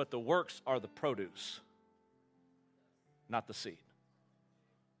the works are the produce, not the seed.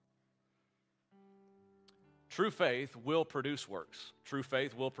 True faith will produce works. True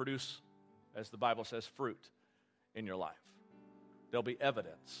faith will produce, as the Bible says, fruit in your life. There'll be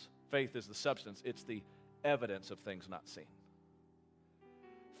evidence. Faith is the substance. It's the evidence of things not seen.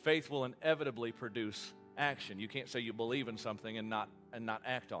 Faith will inevitably produce action. You can't say you believe in something and not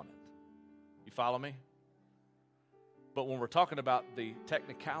act on it. You follow me? But when we're talking about the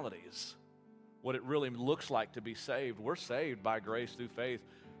technicalities, what it really looks like to be saved, we're saved by grace through faith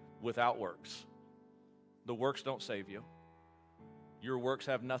without works. The works don't save you. Your works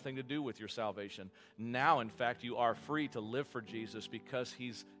have nothing to do with your salvation. Now, in fact, you are free to live for Jesus because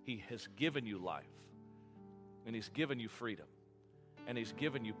He has given you life. And He's given you freedom. And He's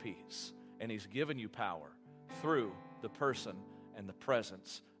given you peace. And He's given you power through the person and the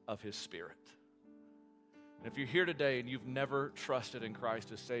presence of His Spirit. And if you're here today and you've never trusted in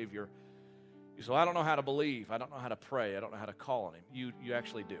Christ as Savior, you say, well, I don't know how to believe. I don't know how to pray. I don't know how to call on Him. You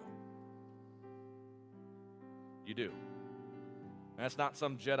actually do. You do. And that's not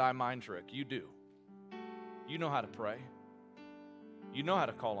some Jedi mind trick. You do. You know how to pray. You know how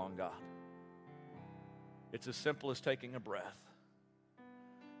to call on God. It's as simple as taking a breath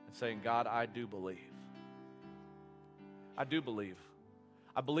and saying, God, I do believe. I do believe.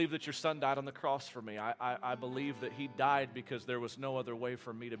 I believe that your Son died on the cross for me. I believe that He died because there was no other way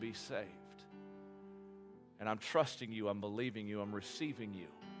for me to be saved. And I'm trusting you. I'm believing you. I'm receiving you.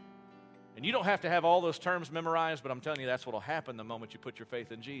 And you don't have to have all those terms memorized, but I'm telling you that's what will happen the moment you put your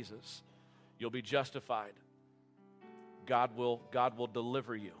faith in Jesus. You'll be justified. God will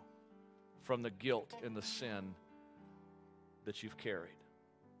deliver you from the guilt and the sin that you've carried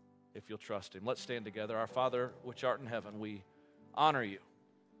if you'll trust Him. Let's stand together. Our Father, which art in heaven, we honor you.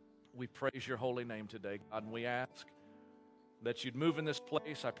 We praise your holy name today, God, and we ask that you'd move in this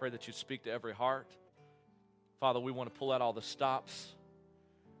place. I pray that you'd speak to every heart. Father, we want to pull out all the stops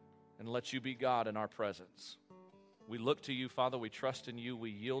and let you be God in our presence. We look to you, Father. We trust in you.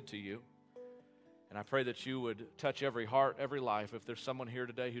 We yield to you. And I pray that you would touch every heart, every life. If there's someone here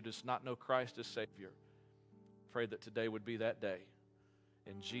today who does not know Christ as Savior, pray that today would be that day.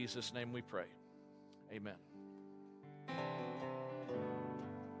 In Jesus' name we pray. Amen.